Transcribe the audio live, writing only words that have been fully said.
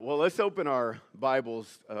Let's open our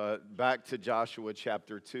Bibles back to Joshua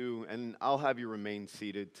chapter 2, and I'll have you remain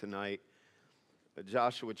seated tonight.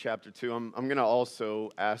 Joshua chapter 2. I'm going to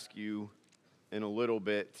also ask you in a little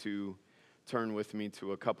bit to turn with me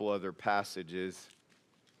to a couple other passages.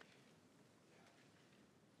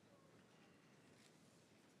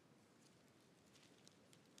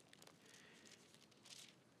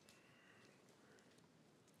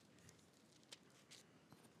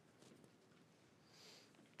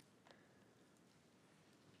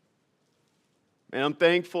 And I'm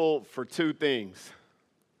thankful for two things.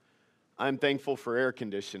 I'm thankful for air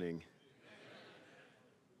conditioning.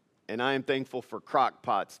 And I am thankful for crock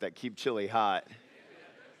pots that keep chili hot.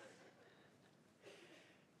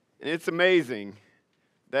 And it's amazing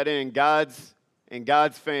that in God's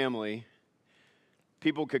family,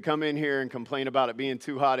 people could come in here and complain about it being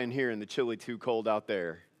too hot in here and the chili too cold out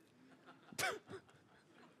there.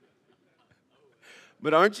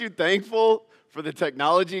 But aren't you thankful for the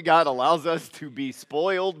technology God allows us to be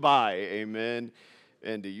spoiled by? Amen.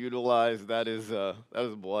 And to utilize, that is a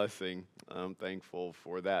blessing. I'm thankful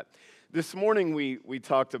for that. This morning we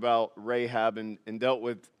talked about Rahab and dealt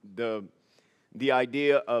with the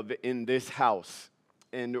idea of in this house.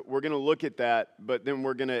 And we're going to look at that, but then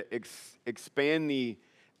we're going to expand the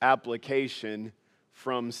application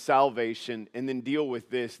from salvation and then deal with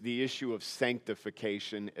the issue of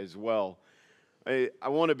sanctification as well. I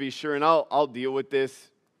want to be sure, and I'll deal with this,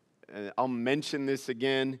 and I'll mention this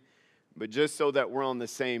again, but just so that we're on the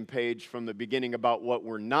same page from the beginning about what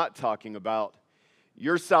we're not talking about,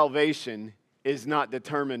 your salvation is not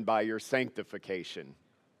determined by your sanctification.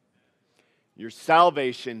 Your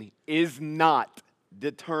salvation is not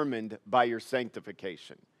determined by your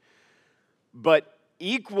sanctification. But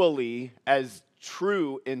equally as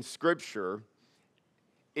true in Scripture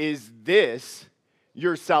is this: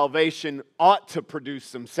 your salvation ought to produce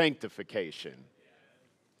some sanctification.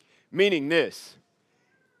 Meaning this: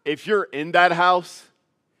 if you're in that house,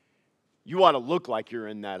 you ought to look like you're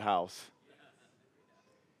in that house.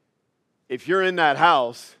 If you're in that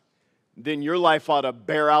house, then your life ought to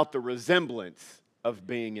bear out the resemblance of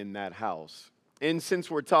being in that house. And since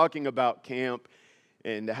we're talking about camp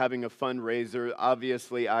and having a fundraiser,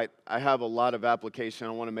 obviously I have a lot of application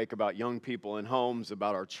I want to make about young people in homes,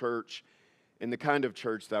 about our church, and the kind of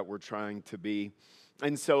church that we're trying to be.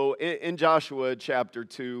 And so in Joshua chapter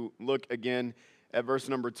 2, look again at verse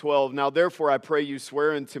number 12. Now therefore I pray you,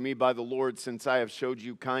 swear unto me by the Lord, since I have showed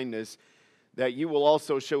you kindness, that you will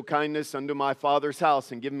also show kindness unto my father's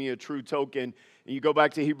house and give me a true token. And you go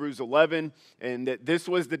back to Hebrews 11, and that this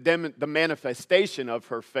was the manifestation of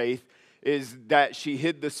her faith, is that she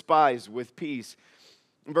hid the spies with peace.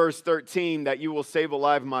 Verse 13, that you will save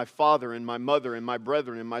alive my father and my mother and my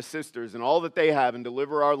brethren and my sisters and all that they have, and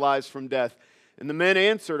deliver our lives from death. And the men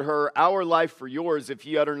answered her, our life for yours, if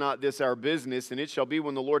ye utter not this our business. And it shall be,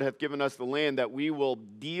 when the Lord hath given us the land, that we will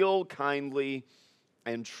deal kindly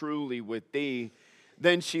and truly with thee.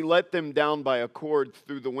 Then she let them down by a cord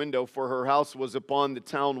through the window, for her house was upon the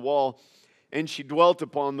town wall, and she dwelt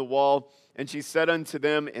upon the wall. And she said unto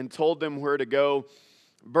them, and told them where to go.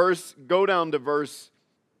 Go down to verse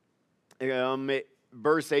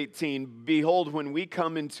 18. Behold, when we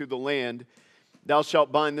come into the land, thou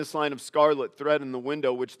shalt bind this line of scarlet thread in the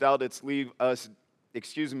window, which thou didst which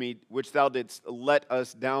thou didst let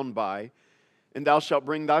us down by. And thou shalt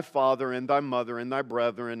bring thy father and thy mother and thy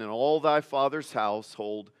brethren and all thy father's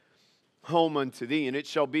household home unto thee. And it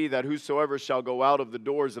shall be that whosoever shall go out of the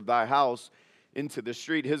doors of thy house into the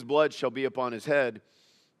street, his blood shall be upon his head,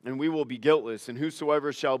 and we will be guiltless. And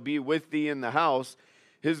whosoever shall be with thee in the house,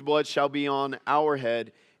 his blood shall be on our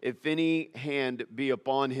head, if any hand be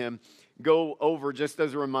upon him. Go over, just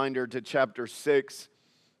as a reminder, to chapter 6,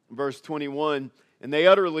 verse 21. And they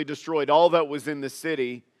utterly destroyed all that was in the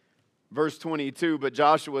city. Verse 22, but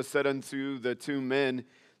Joshua said unto the two men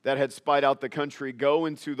that had spied out the country, go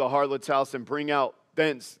into the harlot's house and bring out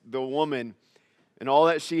thence the woman and all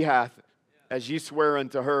that she hath, as ye swear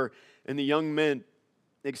unto her. And the young men,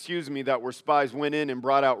 that were spies, went in and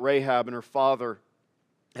brought out Rahab and her father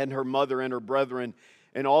and her mother and her brethren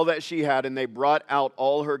and all that she had. And they brought out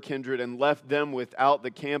all her kindred and left them without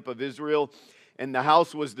the camp of Israel. And the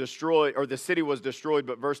house was destroyed, or the city was destroyed.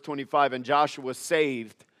 But verse 25, and Joshua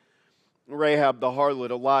saved Rahab the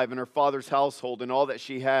harlot alive, and her father's household, and all that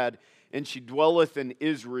she had, and she dwelleth in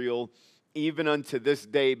Israel even unto this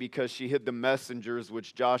day, because she hid the messengers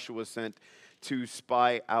which Joshua sent to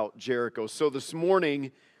spy out Jericho. So this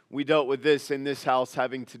morning we dealt with this in this house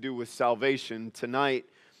having to do with salvation. Tonight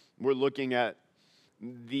we're looking at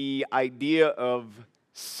the idea of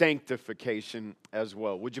sanctification as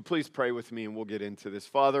well. Would you please pray with me and we'll get into this.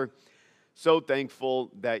 Father, so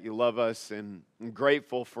thankful that you love us and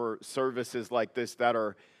grateful for services like this that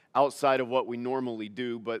are outside of what we normally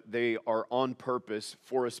do, but they are on purpose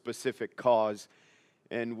for a specific cause.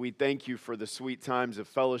 And we thank you for the sweet times of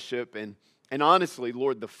fellowship and honestly,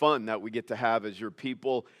 Lord, the fun that we get to have as your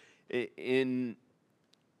people in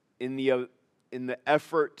the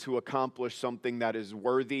effort to accomplish something that is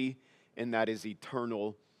worthy and that is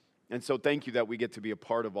eternal. And so thank you that we get to be a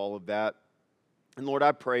part of all of that. And Lord,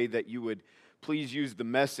 I pray that you would please use the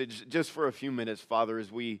message just for a few minutes, Father,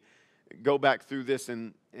 as we go back through this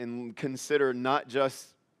and consider not just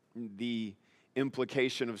the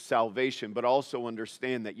implication of salvation, but also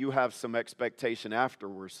understand that you have some expectation after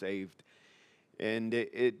we're saved. And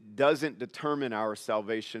it doesn't determine our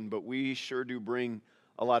salvation, but we sure do bring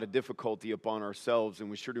a lot of difficulty upon ourselves, and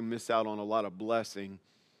we sure do miss out on a lot of blessing.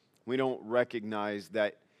 We don't recognize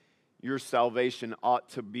that your salvation ought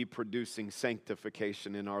to be producing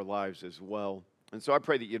sanctification in our lives as well. And so I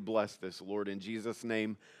pray that you'd bless this, Lord. In Jesus'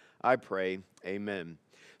 name I pray, amen.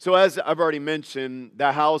 So as I've already mentioned,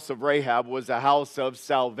 the house of Rahab was a house of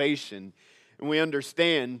salvation. And we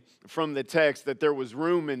understand from the text that there was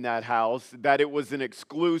room in that house, that it was an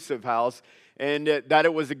exclusive house, and that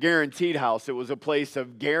it was a guaranteed house. It was a place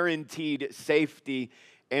of guaranteed safety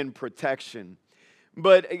and protection.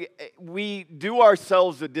 But we do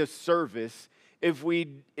ourselves a disservice if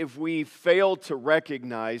we fail to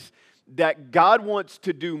recognize that God wants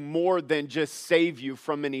to do more than just save you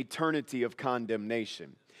from an eternity of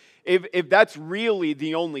condemnation. If that's really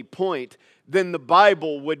the only point, then the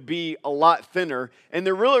Bible would be a lot thinner, and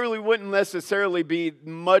there really wouldn't necessarily be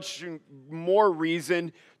much more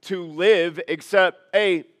reason to live except,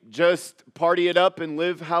 hey, just party it up and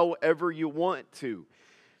live however you want to.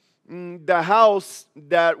 The house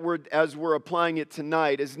that as we're applying it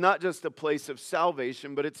tonight is not just a place of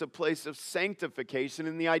salvation, but it's a place of sanctification.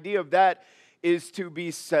 And the idea of that is to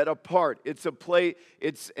be set apart. It's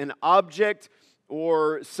an object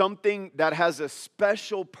or something that has a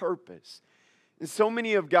special purpose. And so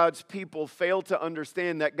many of God's people fail to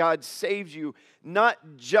understand that God saves you not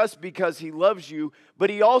just because He loves you, but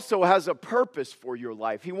He also has a purpose for your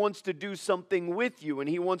life. He wants to do something with you, and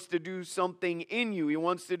He wants to do something in you. He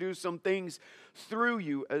wants to do some things through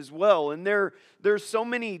you as well. And there's so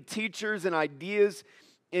many teachers and ideas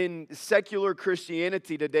in secular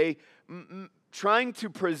Christianity today trying to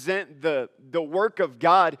present the work of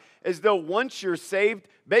God as though once you're saved,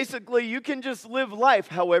 basically you can just live life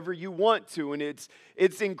however you want to. And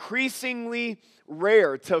it's increasingly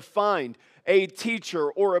rare to find a teacher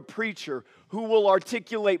or a preacher who will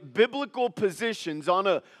articulate biblical positions on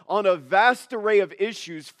a vast array of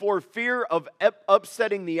issues for fear of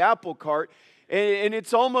upsetting the apple cart. And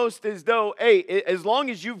it's almost as though, hey, as long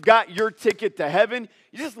as you've got your ticket to heaven,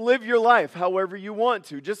 you just live your life however you want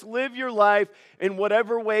to. Just live your life in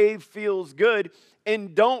whatever way feels good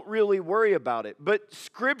and don't really worry about it. But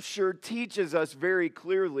Scripture teaches us very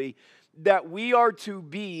clearly that we are to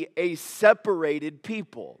be a separated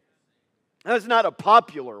people. That's not a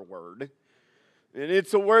popular word. And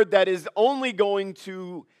it's a word that is only going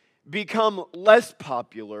to become less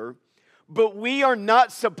popular. But we are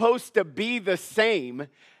not supposed to be the same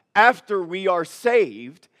after we are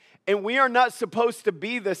saved. And we are not supposed to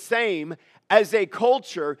be the same as a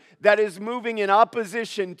culture that is moving in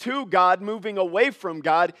opposition to God, moving away from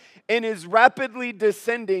God, and is rapidly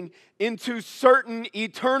descending into certain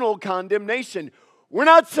eternal condemnation. We're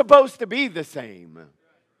not supposed to be the same.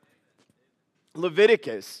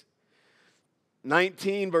 Leviticus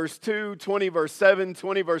 19 verse 2, 20 verse 7,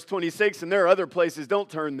 20 verse 26, and there are other places, don't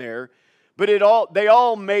turn there. But they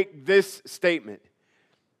all make this statement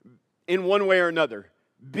in one way or another.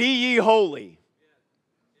 Be ye holy.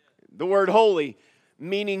 The word holy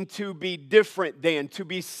meaning to be different than, to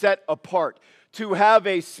be set apart, to have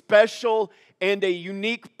a special and a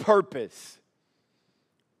unique purpose.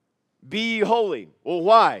 Be ye holy. Well,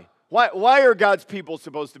 why? Why are God's people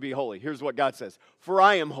supposed to be holy? Here's what God says. For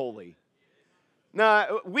I am holy.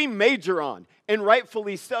 Now, we major on, and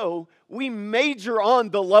rightfully so, we major on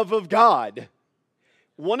the love of God.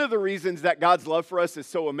 One of the reasons that God's love for us is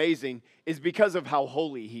so amazing is because of how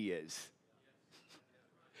holy He is.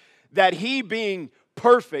 That He, being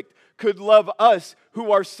perfect, could love us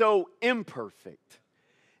who are so imperfect.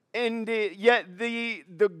 And yet the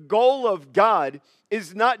goal of God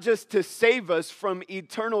is not just to save us from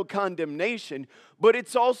eternal condemnation, but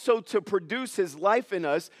it's also to produce His life in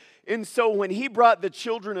us And so when he brought the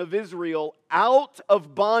children of Israel out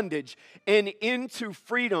of bondage and into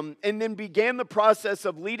freedom and then began the process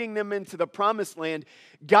of leading them into the promised land,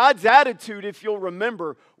 God's attitude, if you'll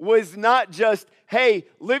remember, was not just, hey,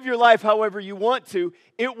 live your life however you want to.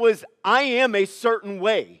 It was, I am a certain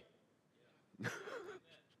way.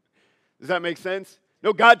 Does that make sense?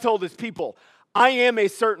 No, God told his people, I am a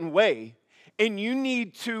certain way. And you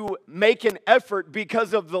need to make an effort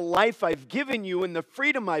because of the life I've given you and the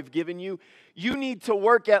freedom I've given you. You need to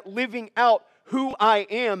work at living out who I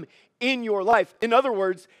am in your life. In other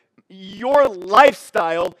words, your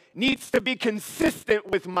lifestyle needs to be consistent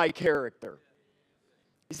with my character.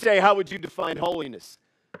 You say, how would you define holiness?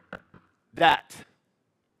 That.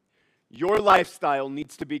 Your lifestyle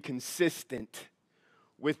needs to be consistent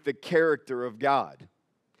with the character of God.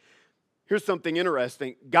 Here's something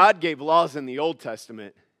interesting. God gave laws in the Old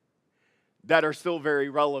Testament that are still very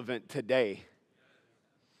relevant today.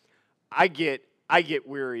 I get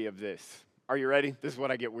weary of this. Are you ready? This is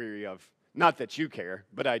what I get weary of. Not that you care,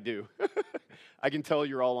 but I do. I can tell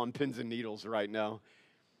you're all on pins and needles right now.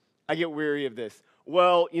 I get weary of this.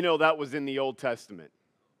 Well, that was in the Old Testament.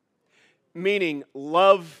 Meaning,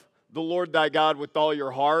 love the Lord thy God with all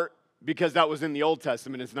your heart, because that was in the Old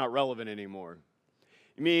Testament. It's not relevant anymore.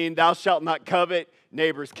 You mean, thou shalt not covet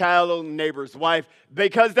neighbor's cattle, neighbor's wife,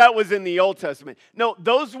 because that was in the Old Testament. No,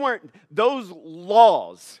 those weren't those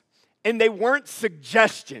laws, and they weren't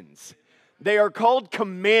suggestions. They are called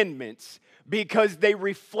commandments because they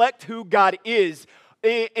reflect who God is,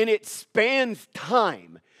 and it spans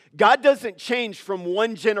time. God doesn't change from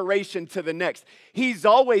one generation to the next. He's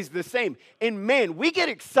always the same. And man, we get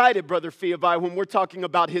excited, Brother Fiovi, when we're talking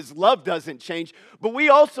about his love doesn't change. But we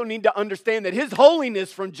also need to understand that his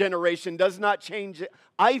holiness from generation does not change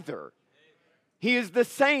either. He is the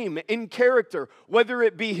same in character, whether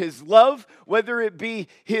it be his love, whether it be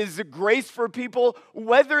his grace for people,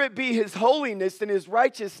 whether it be his holiness and his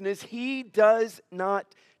righteousness, he does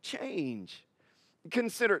not change.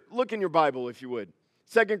 Consider, look in your Bible if you would.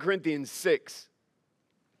 2 Corinthians 6,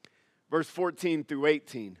 verse 14 through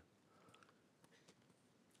 18.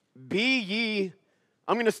 Be ye,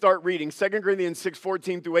 I'm going to start reading 2 Corinthians 6,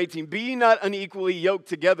 14 through 18. Be ye not unequally yoked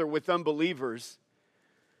together with unbelievers.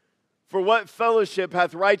 For what fellowship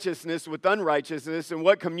hath righteousness with unrighteousness, and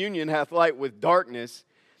what communion hath light with darkness?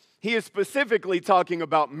 He is specifically talking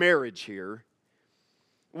about marriage here.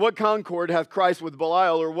 What concord hath Christ with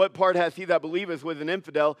Belial, or what part hath he that believeth with an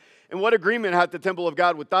infidel? And what agreement hath the temple of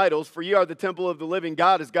God with idols? For ye are the temple of the living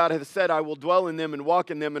God, as God hath said, I will dwell in them and walk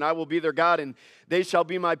in them, and I will be their God, and they shall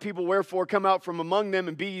be my people. Wherefore come out from among them,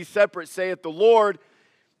 and be ye separate, saith the Lord,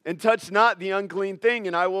 and touch not the unclean thing,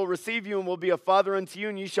 and I will receive you, and will be a father unto you,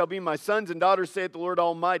 and ye shall be my sons and daughters, saith the Lord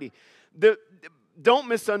Almighty. Don't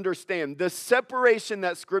misunderstand. The separation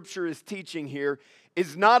that Scripture is teaching here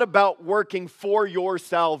is not about working for your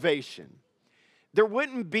salvation. There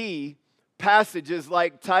wouldn't be passages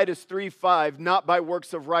like Titus 3:5, not by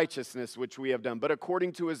works of righteousness, which we have done, but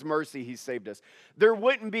according to his mercy he saved us. There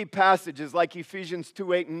wouldn't be passages like Ephesians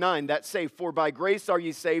 2:8 and 9 that say, for by grace are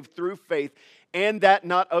ye saved through faith, and that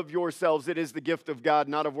not of yourselves, it is the gift of God,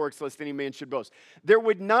 not of works, lest any man should boast. There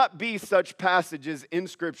would not be such passages in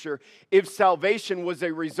Scripture if salvation was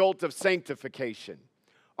a result of sanctification.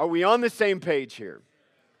 Are we on the same page here?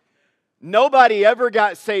 Nobody ever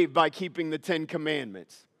got saved by keeping the 10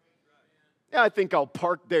 Commandments. Yeah, I think I'll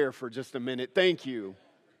park there for just a minute. Thank you.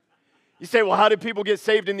 You say, well, how did people get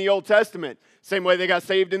saved in the Old Testament? Same way they got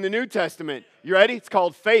saved in the New Testament. You ready? It's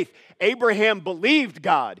called faith. Abraham believed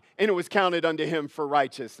God, and it was counted unto him for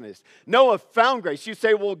righteousness. Noah found grace. You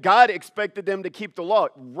say, well, God expected them to keep the law.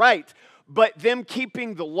 Right. But them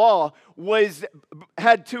keeping the law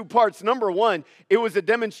had two parts. Number one, it was a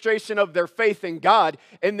demonstration of their faith in God.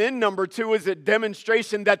 And then number two is a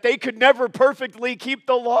demonstration that they could never perfectly keep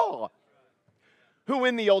the law. Who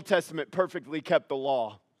in the Old Testament perfectly kept the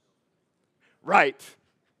law? Right.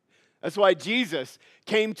 That's why Jesus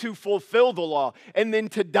came to fulfill the law and then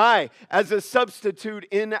to die as a substitute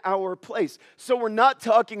in our place. So we're not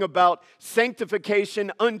talking about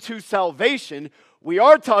sanctification unto salvation. We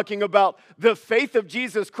are talking about the faith of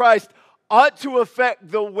Jesus Christ ought to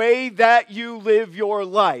affect the way that you live your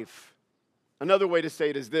life. Another way to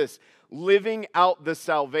say it is this: living out the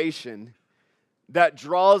salvation that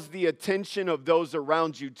draws the attention of those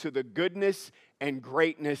around you to the goodness and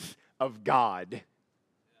greatness of God.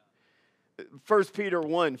 1 Peter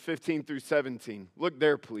 1, 15 through 17. Look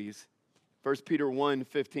there, please. 1 Peter 1,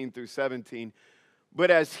 15 through 17.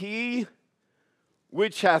 But as he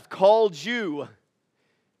which hath called you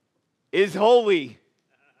is holy.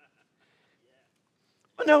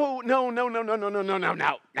 No, no, no, no, no, no, no, no, no,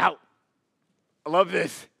 no, no. I love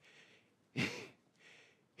this.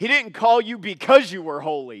 He didn't call you because you were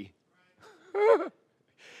holy.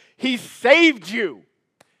 He saved you.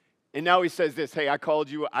 And now he says this, hey, I called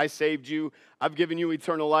you, I saved you, I've given you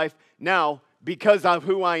eternal life. Now, because of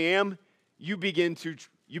who I am, you begin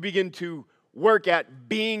to work at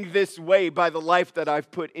being this way by the life that I've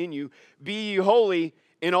put in you. Be ye holy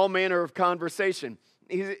in all manner of conversation.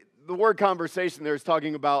 The word conversation there is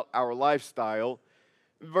talking about our lifestyle.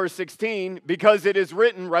 Verse 16, because it is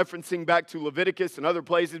written, referencing back to Leviticus and other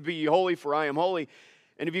places, be ye holy, for I am holy.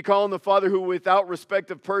 And if you call on the Father who without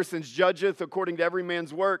respect of persons judgeth according to every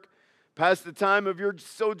man's work, pass the time of your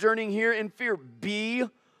sojourning here in fear. Be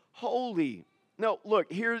holy. No,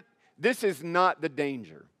 look, here, this is not the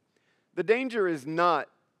danger. The danger is not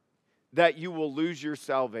that you will lose your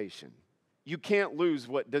salvation. You can't lose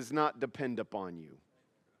what does not depend upon you.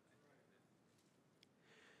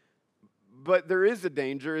 But there is a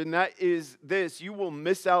danger, and that is this. You will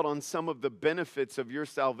miss out on some of the benefits of your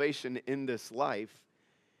salvation in this life,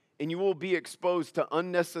 and you will be exposed to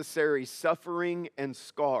unnecessary suffering and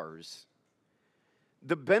scars.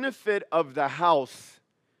 The benefit of the house,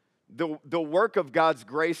 the work of God's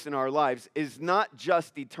grace in our lives, is not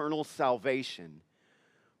just eternal salvation,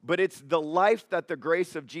 but it's the life that the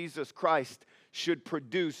grace of Jesus Christ should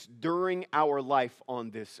produce during our life on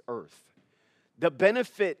this earth. The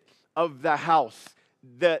benefit of the house,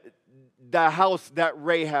 the house that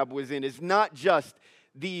Rahab was in, is not just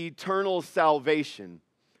the eternal salvation.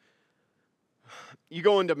 You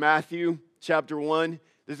go into Matthew chapter 1.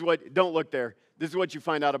 This is what, don't look there. This is what you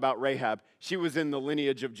find out about Rahab. She was in the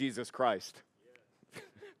lineage of Jesus Christ.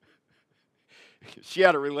 She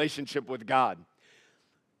had a relationship with God.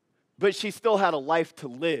 But she still had a life to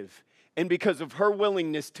live. And because of her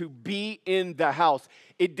willingness to be in the house,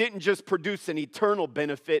 it didn't just produce an eternal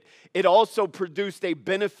benefit, it also produced a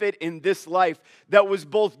benefit in this life that was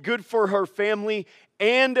both good for her family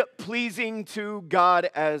and pleasing to God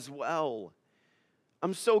as well.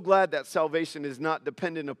 I'm so glad that salvation is not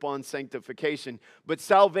dependent upon sanctification, but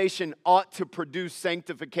salvation ought to produce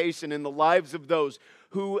sanctification in the lives of those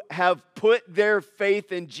who have put their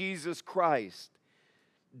faith in Jesus Christ.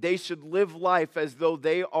 They should live life as though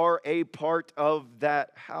they are a part of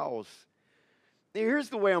that house. Here's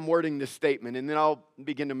the way I'm wording this statement, and then I'll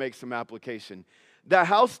begin to make some application. The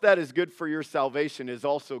house that is good for your salvation is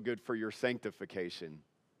also good for your sanctification.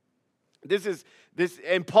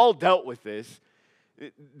 And Paul dealt with this.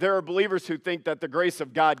 There are believers who think that the grace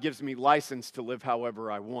of God gives me license to live however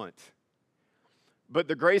I want. But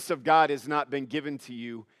the grace of God has not been given to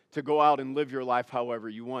you to go out and live your life however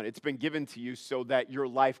you want. It's been given to you so that your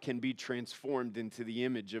life can be transformed into the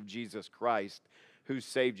image of Jesus Christ who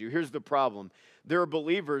saved you. Here's the problem. There are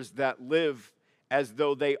believers that live as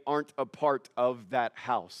though they aren't a part of that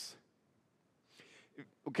house.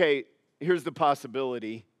 Okay, here's the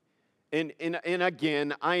possibility. And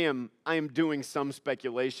again, I am doing some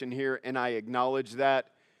speculation here, and I acknowledge that.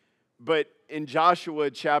 But in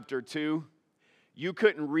Joshua chapter 2, you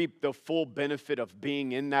couldn't reap the full benefit of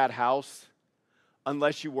being in that house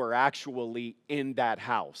unless you were actually in that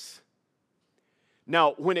house.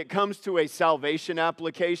 Now, when it comes to a salvation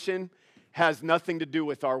application, has nothing to do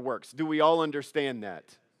with our works. Do we all understand that?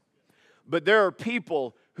 But there are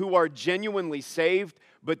people who are genuinely saved,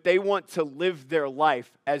 but they want to live their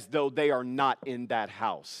life as though they are not in that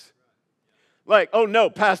house. Like, oh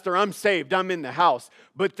no, Pastor, I'm saved, I'm in the house.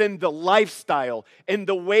 But then the lifestyle and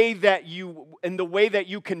the way that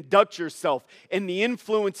you conduct yourself and the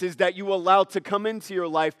influences that you allow to come into your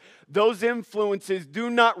life, those influences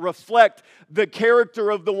do not reflect the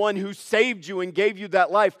character of the one who saved you and gave you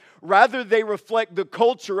that life. Rather, they reflect the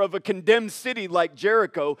culture of a condemned city like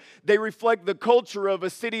Jericho. They reflect the culture of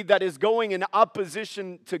a city that is going in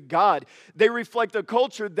opposition to God. They reflect a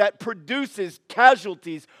culture that produces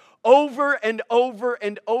casualties over and over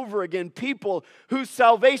and over again. People whose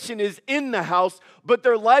salvation is in the house, but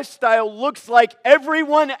their lifestyle looks like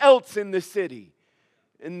everyone else in the city.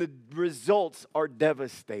 And the results are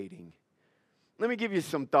devastating. Let me give you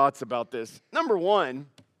some thoughts about this. Number one,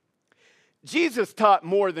 Jesus taught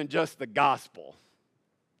more than just the gospel.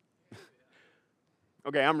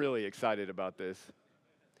 Okay, I'm really excited about this.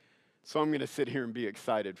 So I'm going to sit here and be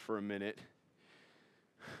excited for a minute.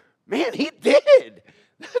 Man, he did.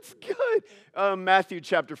 That's good. Matthew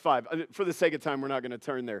chapter 5. For the sake of time, we're not going to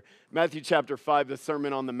turn there. Matthew chapter 5, the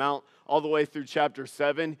Sermon on the Mount, all the way through chapter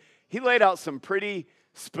 7. He laid out some pretty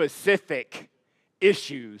specific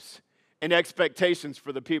issues and expectations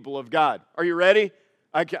for the people of God. Are you ready?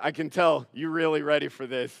 I can tell you're really ready for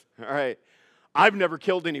this. All right. I've never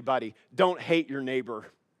killed anybody. Don't hate your neighbor.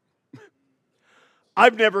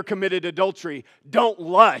 I've never committed adultery. Don't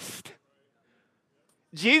lust.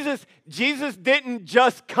 Jesus didn't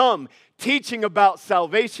just come teaching about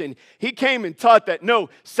salvation. He came and taught that, no,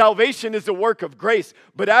 salvation is a work of grace.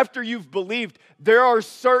 But after you've believed, there are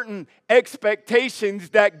certain expectations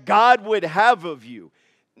that God would have of you.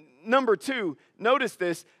 Number two, notice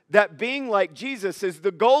this, that being like Jesus is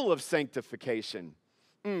the goal of sanctification.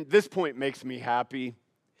 This point makes me happy.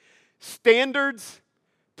 Standards,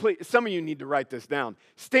 please, some of you need to write this down.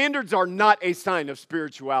 Standards are not a sign of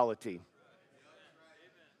spirituality.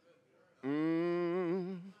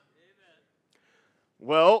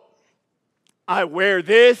 Well, I wear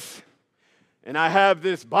this, and I have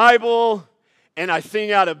this Bible, and I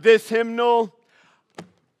sing out of this hymnal.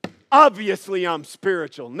 Obviously, I'm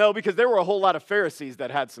spiritual. No, because there were a whole lot of Pharisees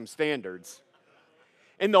that had some standards.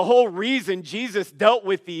 And the whole reason Jesus dealt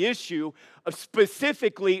with the issue of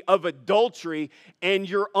specifically of adultery and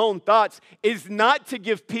your own thoughts is not to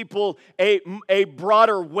give people a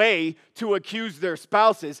broader way to accuse their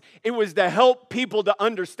spouses. It was to help people to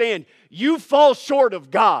understand you fall short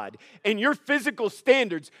of God, and your physical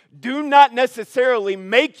standards do not necessarily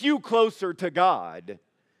make you closer to God.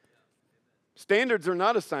 Standards are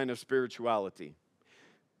not a sign of spirituality.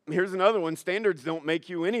 Here's another one. Standards don't make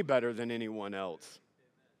you any better than anyone else.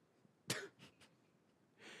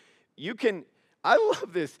 I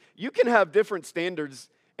love this. You can have different standards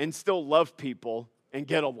and still love people and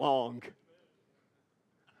get along.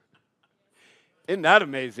 Isn't that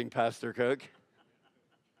amazing, Pastor Cook?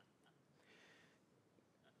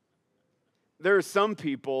 There are some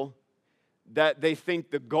people that they think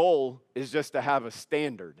the goal is just to have a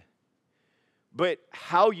standard. But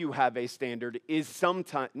how you have a standard is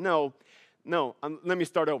sometimes, let me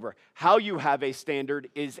start over. How you have a standard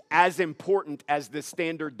is as important as the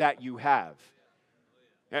standard that you have.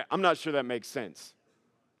 I'm not sure that makes sense.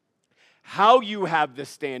 How you have the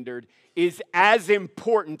standard is as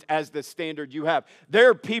important as the standard you have. There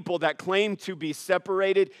are people that claim to be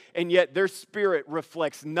separated, and yet their spirit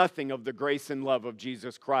reflects nothing of the grace and love of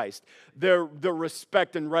Jesus Christ. The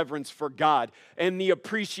respect and reverence for God, and the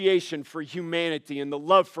appreciation for humanity, and the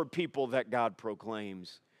love for people that God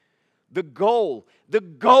proclaims. The goal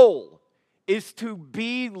is to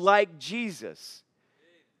be like Jesus.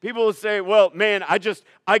 People will say, well, man,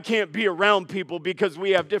 I can't be around people because we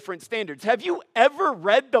have different standards. Have you ever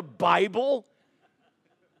read the Bible?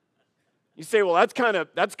 You say, well, that's kind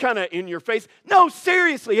of in your face. No,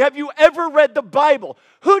 seriously, have you ever read the Bible?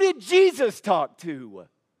 Who did Jesus talk to?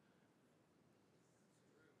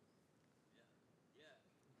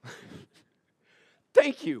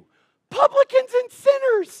 Thank you. Publicans and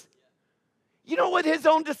sinners. You know what his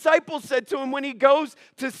own disciples said to him when he goes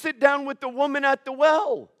to sit down with the woman at the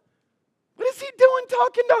well? What is he doing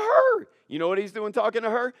talking to her? You know what he's doing talking to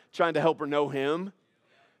her? Trying to help her know him.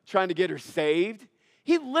 Trying to get her saved.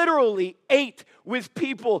 He literally ate with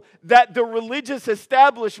people that the religious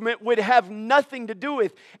establishment would have nothing to do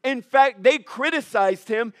with. In fact, they criticized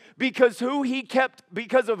him because of who he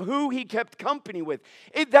kept company with.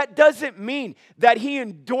 That doesn't mean that he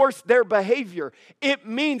endorsed their behavior. It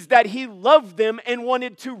means that he loved them and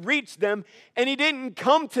wanted to reach them, and he didn't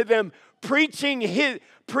come to them preaching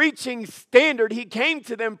standard. He came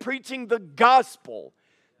to them preaching the gospel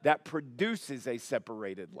that produces a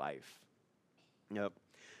separated life. Yep.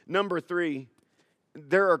 Number 3,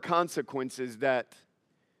 there are consequences that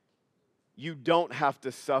you don't have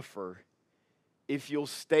to suffer if you'll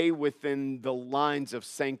stay within the lines of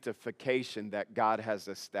sanctification that God has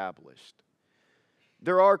established.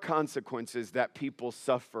 There are consequences that people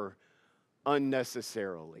suffer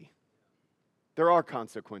unnecessarily. There are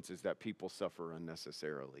consequences that people suffer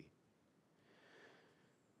unnecessarily.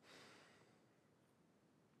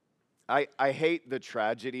 I hate the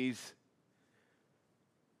tragedies.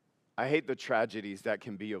 I hate the tragedies that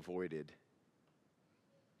can be avoided.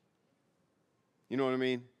 You know what I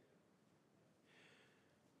mean?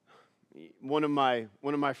 One of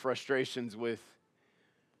my frustrations with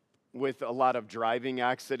a lot of driving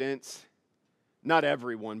accidents, not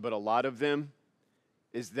everyone, but a lot of them,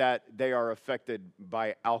 is that they are affected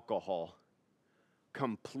by alcohol.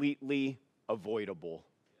 Completely avoidable.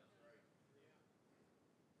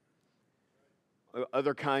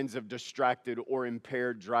 Other kinds of distracted or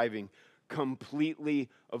impaired driving, completely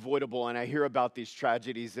avoidable. And I hear about these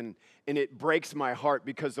tragedies, and it breaks my heart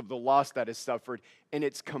because of the loss that is suffered, and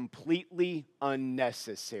it's completely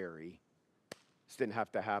unnecessary. This didn't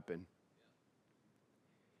have to happen.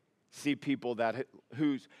 See people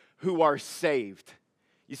who are saved.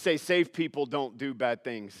 You say saved people don't do bad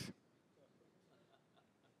things.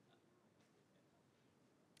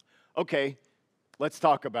 Okay, let's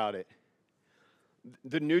talk about it.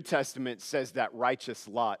 The New Testament says that righteous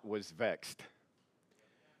Lot was vexed.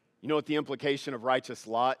 You know what the implication of righteous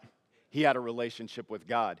Lot? He had a relationship with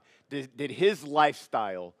God. Did his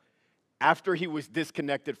lifestyle, after he was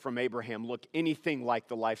disconnected from Abraham, look anything like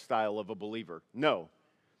the lifestyle of a believer? No.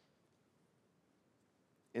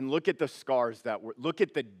 And look at the scars look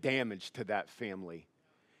at the damage to that family.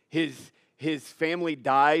 His family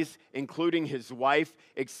dies, including his wife,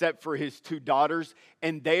 except for his 2 daughters,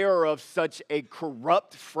 and they are of such a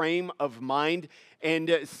corrupt frame of mind and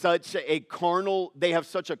they have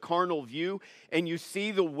such a carnal view, and you see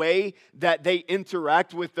the way that they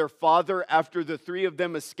interact with their father after the 3 of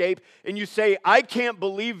them escape, and you say, I can't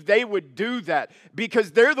believe they would do that,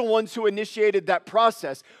 because they're the ones who initiated that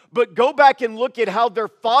process. But go back and look at how their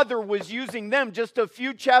father was using them just a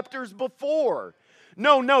few chapters before.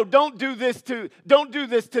 No, don't do this to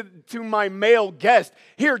my male guest.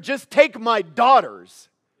 Here, just take my daughters.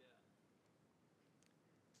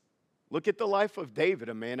 Look at the life of David,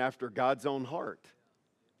 a man after God's own heart.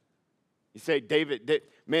 You say, David,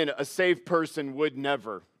 man, a saved person would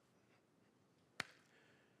never.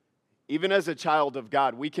 Even as a child of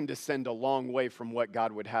God, we can descend a long way from what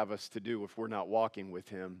God would have us to do if we're not walking with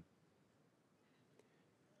Him.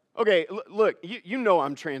 Okay, look, you know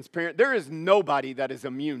I'm transparent. There is nobody that is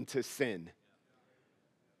immune to sin.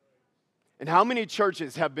 And how many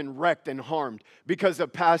churches have been wrecked and harmed because a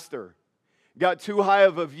pastor got too high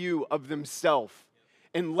of a view of themselves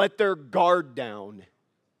and let their guard down?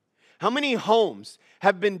 How many homes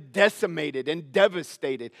have been decimated and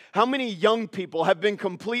devastated? How many young people have been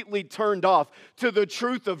completely turned off to the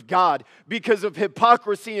truth of God because of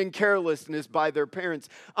hypocrisy and carelessness by their parents?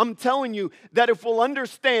 I'm telling you that if we'll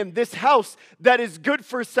understand this house that is good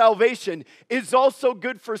for salvation is also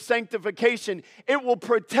good for sanctification, it will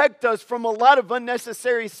protect us from a lot of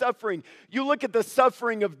unnecessary suffering. You look at the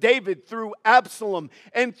suffering of David through Absalom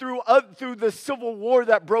and through the civil war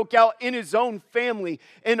that broke out in his own family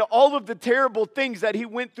and all of the terrible things that he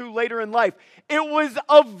went through later in life. It was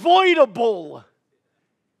avoidable.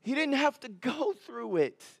 He didn't have to go through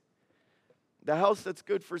it. The house that's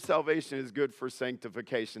good for salvation is good for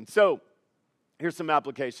sanctification. So, here's some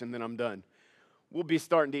application, then I'm done. We'll be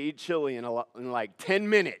starting to eat chili in like 10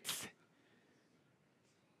 minutes.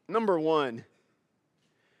 Number 1,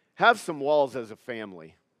 have some walls as a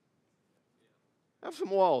family. Have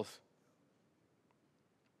some walls.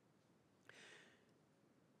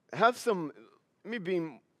 Let me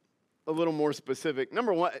be a little more specific.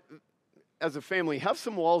 Number 1, as a family, have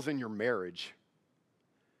some walls in your marriage.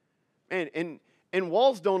 And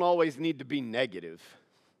walls don't always need to be negative.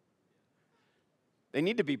 They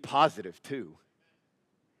need to be positive too.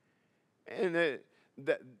 And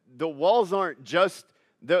the walls aren't just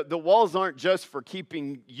for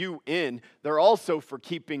keeping you in. They're also for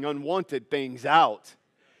keeping unwanted things out.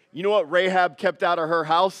 You know what Rahab kept out of her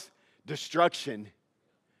house? Destruction.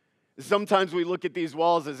 Sometimes we look at these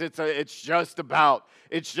walls as it's just about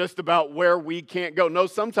where we can't go. No,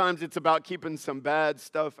 sometimes it's about keeping some bad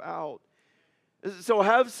stuff out. So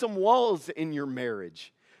have some walls in your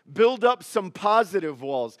marriage. Build up some positive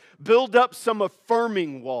walls. Build up some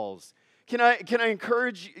affirming walls. Can I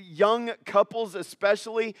encourage young couples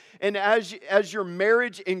especially, and as your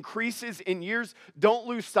marriage increases in years, don't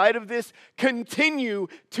lose sight of this. Continue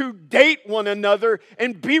to date one another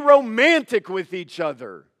and be romantic with each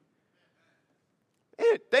other.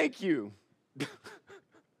 Thank you.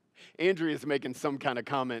 Andrea's making some kind of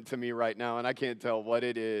comment to me right now, and I can't tell what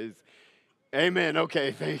it is. Amen.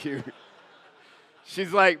 Okay, thank you.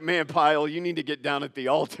 She's like, man, Pyle, you need to get down at the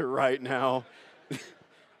altar right now.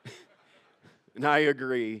 And I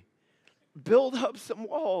agree. Build up some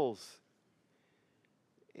walls.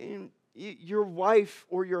 And your wife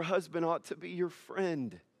or your husband ought to be your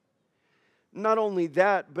friend. Not only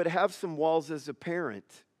that, but have some walls as a parent.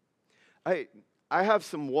 I have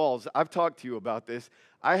some walls. I've talked to you about this.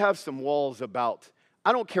 I have some walls about,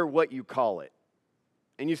 I don't care what you call it.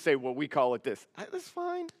 And you say, well, we call it this. That's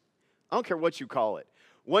fine. I don't care what you call it.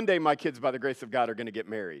 One day, my kids, by the grace of God, are going to get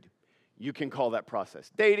married. You can call that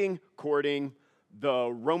process dating, courting,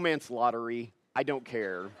 the romance lottery. I don't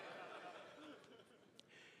care.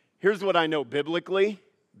 Here's what I know biblically.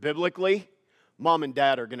 Biblically, mom and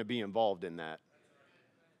dad are going to be involved in that.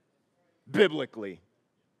 Biblically.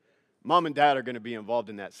 Mom and dad are going to be involved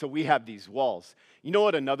in that. So we have these walls. You know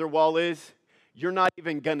what another wall is? You're not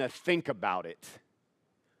even going to think about it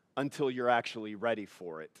until you're actually ready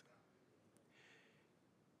for it.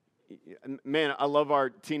 Man, I love our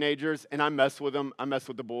teenagers, and I mess with them. I mess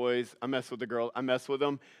with the boys. I mess with the girls. I mess with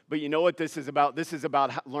them. But you know what this is about? This is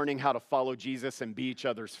about learning how to follow Jesus and be each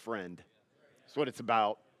other's friend. That's what it's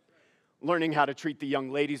about. Learning how to treat the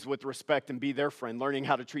young ladies with respect and be their friend. Learning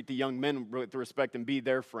how to treat the young men with respect and be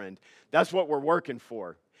their friend. That's what we're working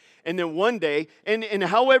for. And then one day, and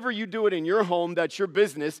however you do it in your home, that's your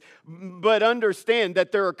business, but understand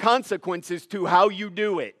that there are consequences to how you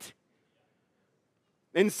do it.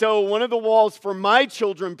 And so one of the walls for my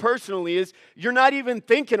children personally is you're not even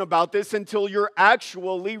thinking about this until you're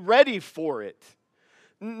actually ready for it.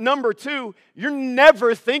 Number two, you're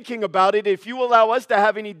never thinking about it if you allow us to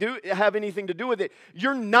have anything to do with it.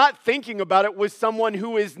 You're not thinking about it with someone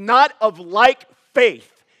who is not of like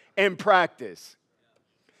faith and practice.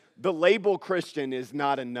 The label Christian is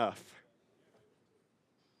not enough.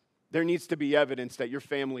 There needs to be evidence that your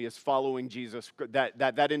family is following Jesus,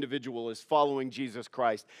 that individual is following Jesus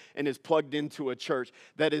Christ and is plugged into a church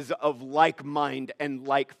that is of like mind and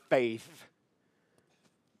like faith.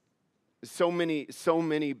 So many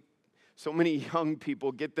young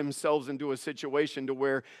people get themselves into a situation to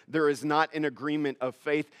where there is not an agreement of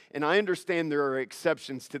faith. And I understand there are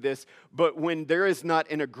exceptions to this, but when there is not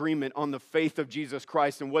an agreement on the faith of Jesus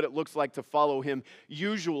Christ and what it looks like to follow him,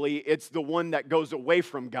 usually it's the one that goes away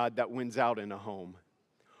from God that wins out in a home.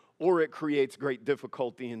 Or it creates great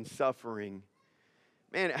difficulty and suffering.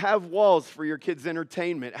 Man, have walls for your kids'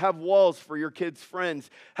 entertainment. Have walls for your kids'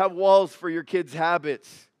 friends. Have walls for your kids'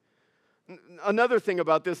 habits. Another thing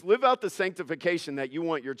about this, live out the sanctification that you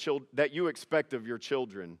want that you expect of your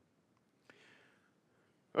children.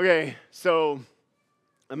 Okay, so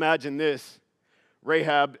imagine this.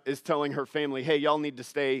 Rahab is telling her family, hey, y'all need to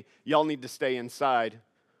stay inside.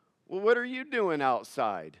 Well, what are you doing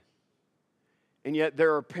outside? And yet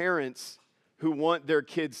there are parents who want their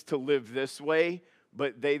kids to live this way,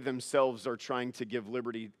 but they themselves are trying to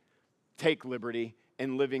take liberty,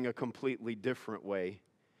 and living a completely different way.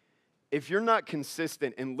 If you're not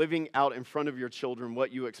consistent in living out in front of your children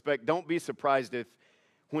what you expect, don't be surprised if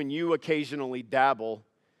when you occasionally dabble,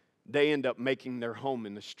 they end up making their home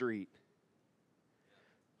in the street.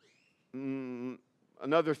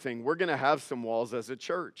 Another thing, we're going to have some walls as a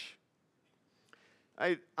church.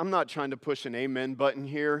 I'm not trying to push an amen button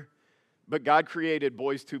here, but God created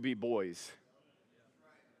boys to be boys.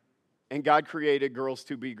 And God created girls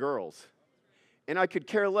to be girls. And I could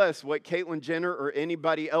care less what Caitlyn Jenner or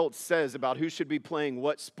anybody else says about who should be playing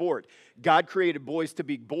what sport. God created boys to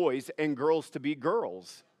be boys and girls to be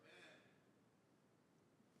girls.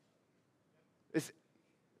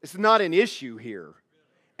 It's not an issue here.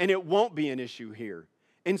 And it won't be an issue here.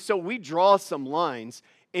 And so we draw some lines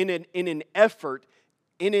in an effort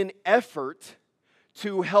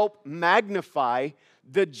to help magnify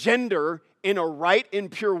the gender in a right and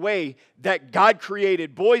pure way that God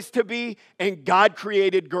created boys to be and God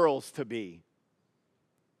created girls to be.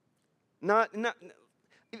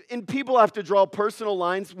 And people have to draw personal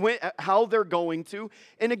lines how they're going to.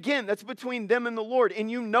 And again, that's between them and the Lord. And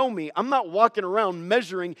you know me, I'm not walking around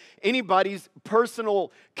measuring anybody's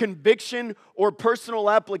personal conviction or personal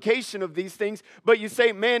application of these things. But you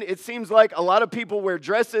say, man, it seems like a lot of people wear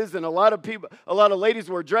dresses and a lot of ladies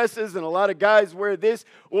wear dresses and a lot of guys wear this.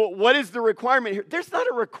 Well, what is the requirement here? There's not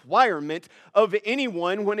a requirement of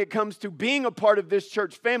anyone when it comes to being a part of this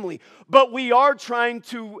church family. But we are trying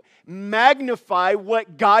to magnify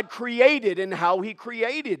what God created and how he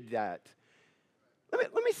created that.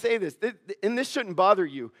 Let me say this, and this shouldn't bother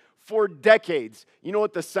you. For decades, you know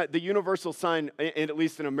what the universal sign, at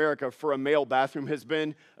least in America, for a male bathroom has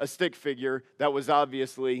been? A stick figure that was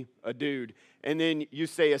obviously a dude. And then you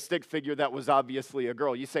say a stick figure that was obviously a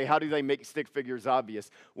girl. You say, how do they make stick figures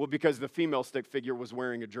obvious? Well, because the female stick figure was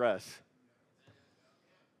wearing a dress.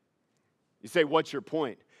 You say, what's your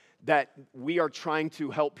point? That we are trying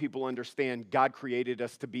to help people understand God created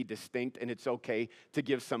us to be distinct, and it's okay to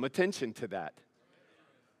give some attention to that.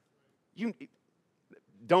 You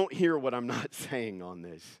don't hear what I'm not saying on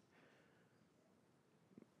this.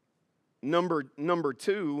 Number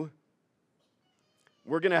two,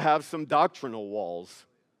 we're going to have some doctrinal walls.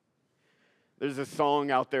 There's a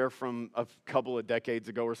song out there from a couple of decades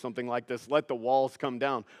ago or something like this, let the walls come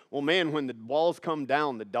down. Well, man, when the walls come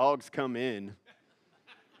down, the dogs come in.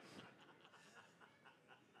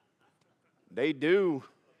 They do.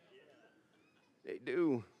 They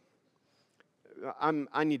do.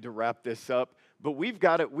 I need to wrap this up, but we've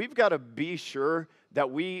got to be sure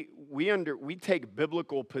that we take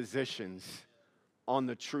biblical positions on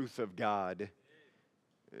the truth of God,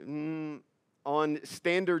 on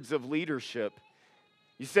standards of leadership.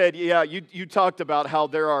 You said, yeah, you talked about how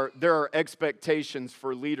there are expectations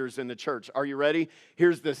for leaders in the church. Are you ready?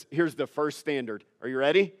 Here's the first standard. Are you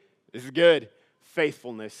ready? This is good.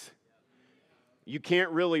 Faithfulness. You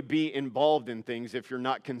can't really be involved in things if you're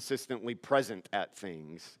not consistently present at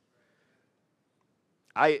things.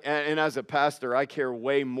 And as a pastor, I care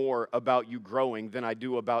way more about you growing than I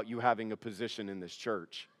do about you having a position in this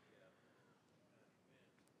church.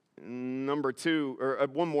 Number two, or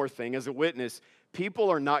one more thing, as a witness,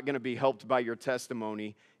 people are not going to be helped by your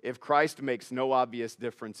testimony if Christ makes no obvious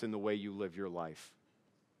difference in the way you live your life.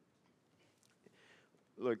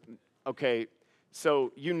 Look, okay,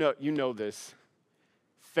 so you know this.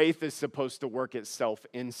 Faith is supposed to work itself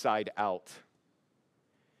inside out.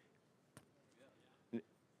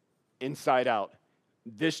 Inside out.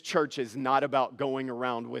 This church is not about going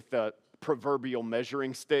around with a proverbial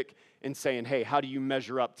measuring stick and saying, hey, how do you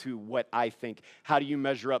measure up to what I think? How do you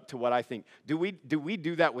measure up to what I think? Do we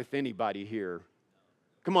do that with anybody here?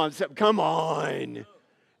 Come on.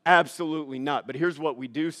 Absolutely not. But here's what we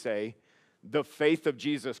do say. The faith of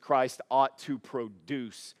Jesus Christ ought to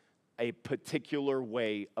produce a particular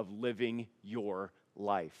way of living your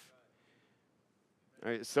life.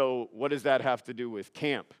 All right, so what does that have to do with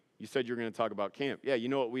camp? You said you're going to talk about camp. Yeah, you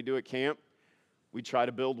know what we do at camp? We try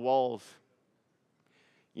to build walls.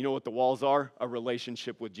 You know what the walls are? A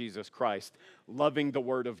relationship with Jesus Christ, loving the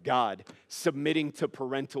Word of God, submitting to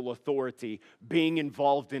parental authority, being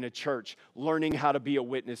involved in a church, learning how to be a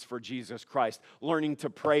witness for Jesus Christ, learning to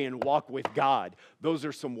pray and walk with God. Those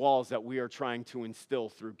are some walls that we are trying to instill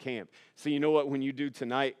through camp. So you know what? When you do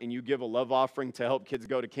tonight and you give a love offering to help kids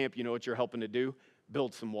go to camp, you know what you're helping to do?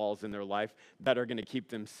 Build some walls in their life that are going to keep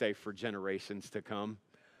them safe for generations to come.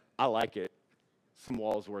 I like it. Some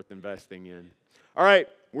walls worth investing in. All right,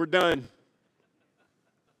 we're done.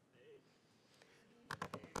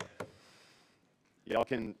 Y'all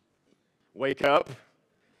can wake up.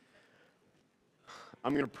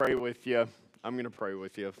 I'm going to pray with you.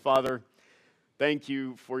 Father, thank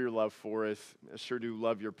you for your love for us. I sure do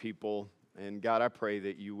love your people. And God, I pray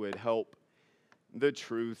that you would help the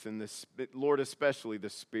truth and Lord, especially the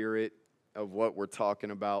spirit of what we're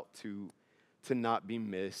talking about to not be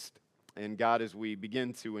missed. And God, as we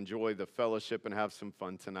begin to enjoy the fellowship and have some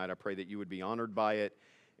fun tonight, I pray that you would be honored by it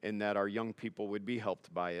and that our young people would be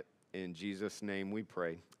helped by it. In Jesus' name we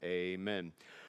pray. Amen.